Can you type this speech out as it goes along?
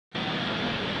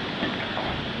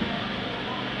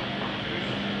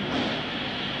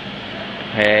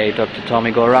Hey, Dr.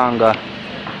 Tommy Goranga.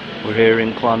 We're here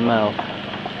in Clonmel,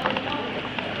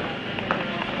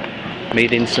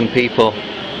 meeting some people,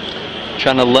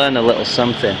 trying to learn a little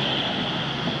something,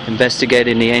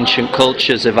 investigating the ancient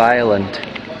cultures of Ireland,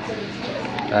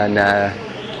 and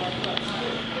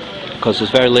because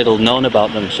there's very little known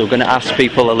about them, so we're going to ask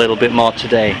people a little bit more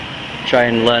today, try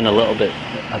and learn a little bit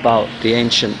about the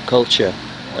ancient culture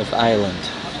of Ireland.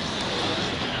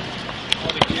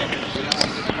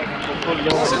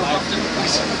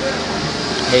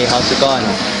 Hey, how's it going?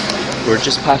 We're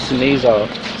just passing these out.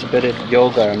 It's a bit of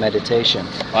yoga or meditation.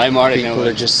 I'm already People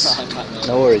are just...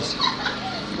 No worries.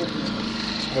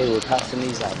 Hey, we're passing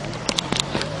these out, man.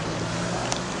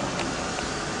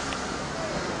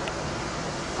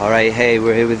 Alright, hey,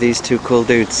 we're here with these two cool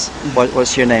dudes.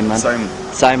 What's your name, man? Simon.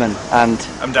 Simon, and...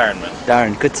 I'm Darren, man.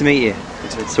 Darren, good to meet you.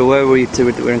 Good to meet you. So where were you to?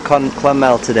 We're in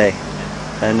Clonmel today.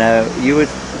 And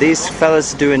these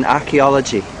fellas are doing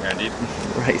archaeology. Yeah, indeed.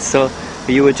 Right, so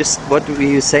you were just, what were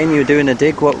you saying? You were doing a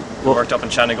dig? What? Worked up in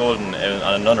Shannagolden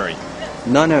on a nunnery.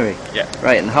 Nunnery? Yeah.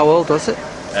 Right, and how old was it?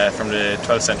 From the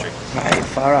 12th century. Right,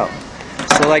 far out.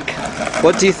 So like,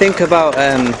 what do you think about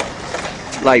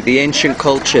like the ancient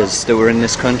cultures that were in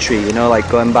this country, you know, like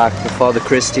going back before the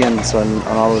Christians and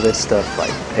all of this stuff,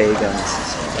 like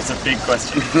pagans? That's a big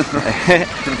question.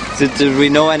 Did we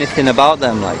know anything about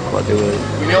them, like what they were?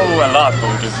 We know a lot,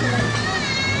 but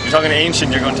you're talking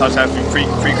ancient, you're going to talk about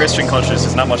pre-Christian cultures.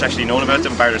 There's not much actually known about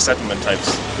them, bar their settlement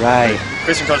types. Right.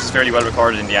 Christian culture is fairly well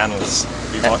recorded in the annals.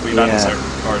 We've annals are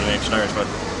recorded in ancient Irish, but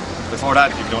before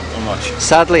that, you don't know much.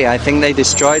 Sadly, I think they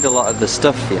destroyed a lot of the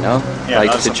stuff, you know, yeah,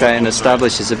 like to try and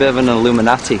establish. It's a bit of an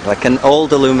Illuminati, like an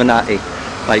old Illuminati,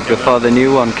 like before the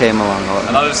new one came along.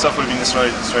 A lot of the stuff would have been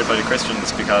destroyed by the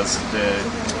Christians because they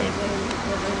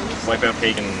wipe out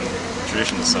pagan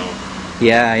traditions. So.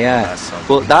 Yeah.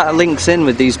 Well, that links in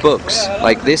with these books.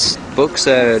 Like this book's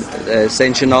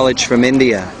ancient knowledge from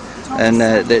India, and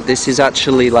this is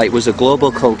actually like was a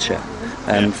global culture,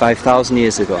 5,000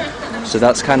 years ago. So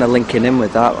that's kind of linking in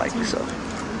with that, like, so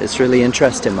it's really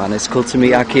interesting, man. It's cool to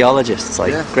meet archaeologists,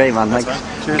 like, great, man. Like,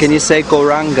 can you say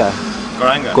Goranga?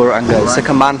 Goranga. It's like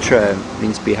a mantra, it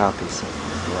means be happy. So.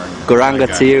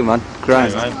 Goranga to you, man.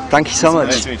 Great. Thank you so much.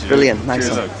 Nice to meet you. Brilliant. Nice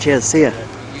one. Cheers. See ya.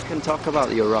 You can talk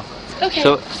about your rock. Okay.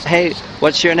 So, hey,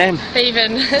 what's your name?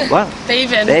 Baven. What?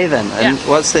 Baven. Baven. And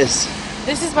what's this?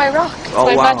 This is my rock. It's oh,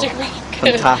 my wow. magic rock.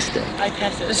 Fantastic. I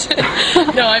guess it.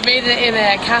 No, I made it in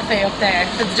a cafe up there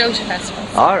for the Junction Festival.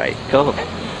 Alright, cool.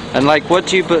 And like, what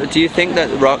do you think that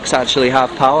rocks actually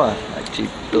have power? Like, do you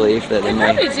believe that they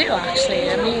may? Probably do, actually.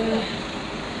 I mean,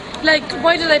 like,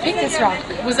 why did I pick this rock?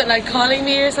 Was it like calling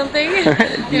me or something?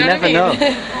 You never know.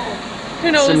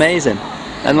 Who knows? It's amazing.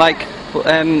 And like,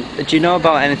 do you know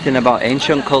about anything about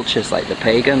ancient cultures, like the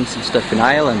pagans and stuff in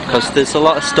Ireland? Because there's a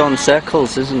lot of stone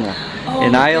circles, isn't there,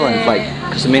 in Ireland? Like,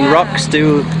 because I mean, rocks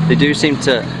do seem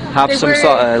to have some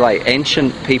sort of like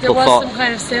ancient people thought some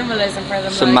kind of symbolism for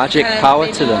them, some like, magic power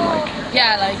to them, like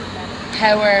like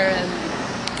power and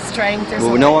strength or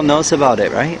something. Well, no one knows about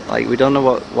it, right? Like, we don't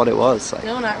know what it was. Like,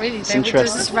 no, not really. It's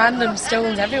interesting. There's just random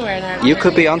stones everywhere in Ireland. You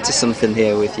could be onto something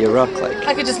here with your rock, like.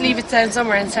 I could just leave it down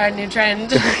somewhere and start a new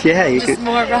trend. Yeah, you just could.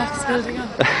 more rocks building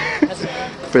up.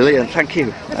 Brilliant, thank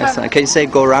you. Nice. Can you say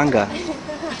Goranga?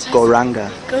 Goranga.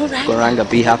 Goranga,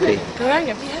 be happy.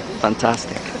 Goranga, be happy.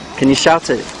 Fantastic. Can you shout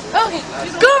it? Okay.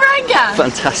 Goranga!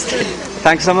 Fantastic.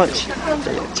 Thanks so much.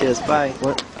 Cheers, bye.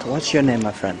 What's your name,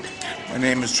 my friend? My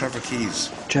name is Trevor Keys.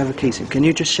 Trevor Keys. Can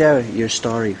you just share your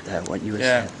story there, what you were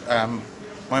saying?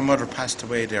 My mother passed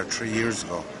away there 3 years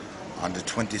ago on the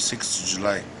 26th of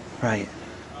July. Right.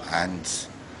 And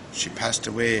she passed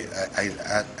away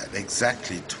at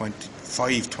exactly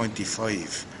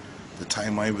 5:25, the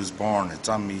time I was born. It's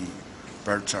on me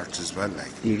birth chart as well,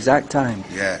 like. The exact time?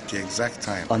 Yeah, the exact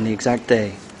time. On the exact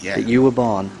day that you were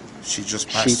born, she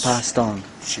passed on.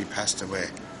 She passed away.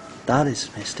 That is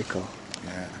mystical.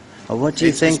 Yeah. Well, what do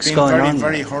you think's going on? It's been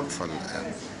very hurtful.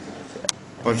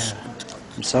 But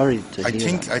I'm sorry to hear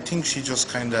that. I think she just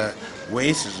kind of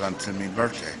waited until my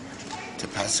birthday to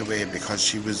pass away because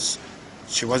she was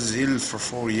ill for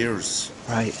 4 years.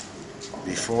 Right.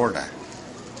 Before that.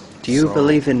 Do you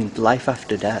believe in life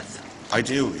after death? I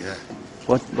do, yeah.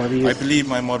 What do you? I believe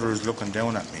my mother is looking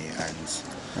down at me,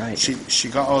 and she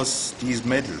got us these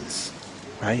medals.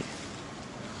 Right.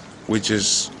 Which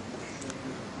is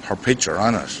her picture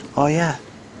on it. Oh yeah.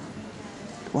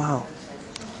 Wow.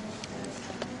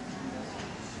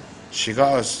 She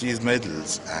got us these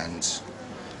medals, and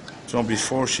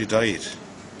before she died,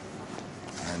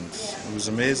 and it was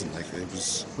amazing. Like it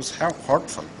was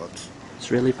hurtful, but it's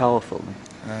really powerful.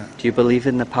 Do you believe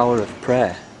in the power of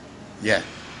prayer? Yeah.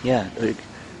 Yeah.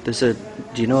 There's a.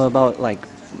 Do you know about like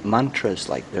mantras?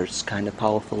 Like there's kind of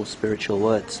powerful spiritual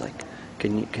words. Like,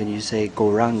 can you say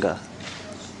Goranga?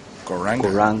 Goranga.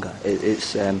 Goranga.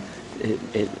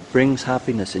 It brings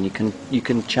happiness, and you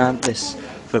can chant this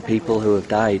for people who have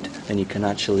died, and you can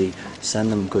actually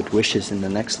send them good wishes in the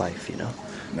next life. You know.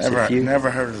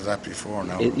 Never heard of that before.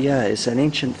 No. Yeah, it's an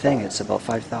ancient thing. It's about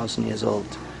 5,000 years old.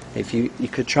 If you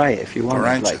could try it if you want.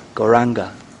 Goranga. Like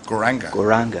Goranga. Goranga.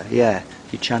 Goranga. Yeah.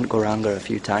 If you chant Goranga a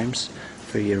few times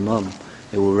for your mum,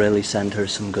 it will really send her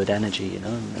some good energy. You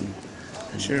know. And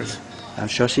Cheers. I'm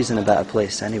sure she's in a better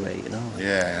place anyway. You know.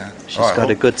 Yeah. She's got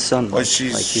a good son. Well, like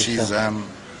yourself.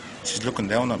 she's looking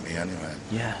down at me anyway.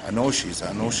 Yeah. I know she's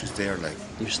there. Like.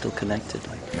 You're still connected.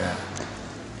 Like. Yeah.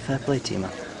 Fair play to you,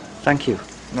 man. Thank you.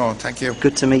 No, thank you.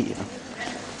 Good to meet you.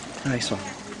 Nice one.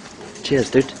 Cheers,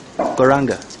 dude.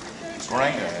 Goranga.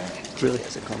 Goranga. Yeah. Really,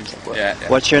 as it comes up. Yeah.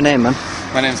 What's your name, man?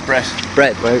 My name's Brett.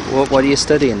 Brett. What are you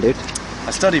studying, dude?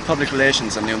 I study public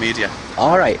relations and new media.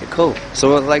 All right, cool.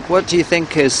 So, like, what do you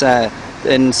think is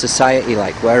in society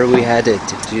like? Where are we headed?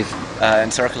 Do you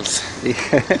In circles. do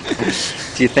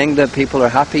you think that people are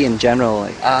happy in general,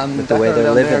 like, with the way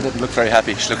they're living? There didn't look very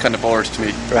happy. She looked kind of bored to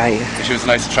me. Right. She was a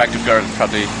nice, attractive girl,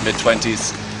 probably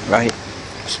mid-20s. Right.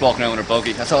 She's walking around with her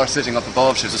buggy. I saw her sitting up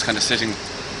above. She was just kind of sitting,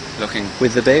 looking.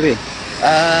 With the baby.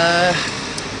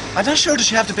 I'm not sure. Does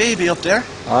she have the baby up there?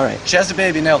 All right. She has the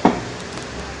baby now.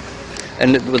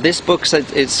 And with this book,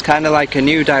 it's kind of like a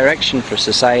new direction for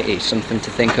society, something to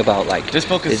think about. Like this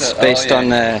book is it's based on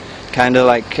kind of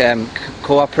like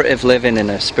cooperative living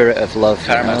in a spirit of love.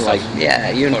 Karma,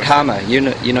 you know? Like karma. You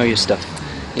know your stuff.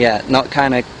 Yeah, not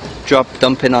kind of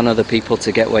dumping on other people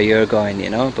to get where you're going.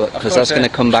 You know, but because that's going to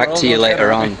come back to you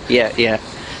later on. Yeah,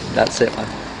 that's it,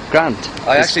 man. Grand.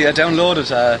 I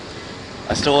downloaded.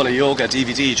 I stole a yoga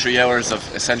DVD, 3 hours of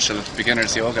essential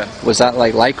beginner's yoga. Was that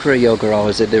like Lycra yoga, or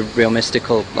was it the real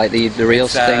mystical, like the real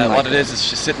thing? What it is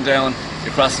just sitting down,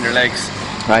 you're crossing your legs,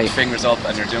 right. your fingers up,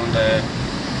 and you're doing the...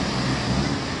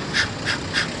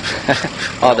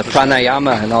 oh, the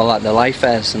pranayama and all that, the life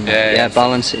airs, and yeah,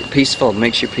 balance it, peaceful,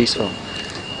 makes you peaceful.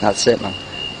 That's it, man.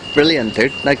 Brilliant,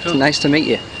 dude. Like, cool. Nice to meet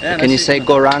you. Yeah, Can you say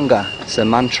Goranga? It's a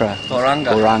mantra. Goranga.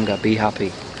 Goranga, be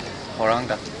happy.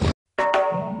 Goranga.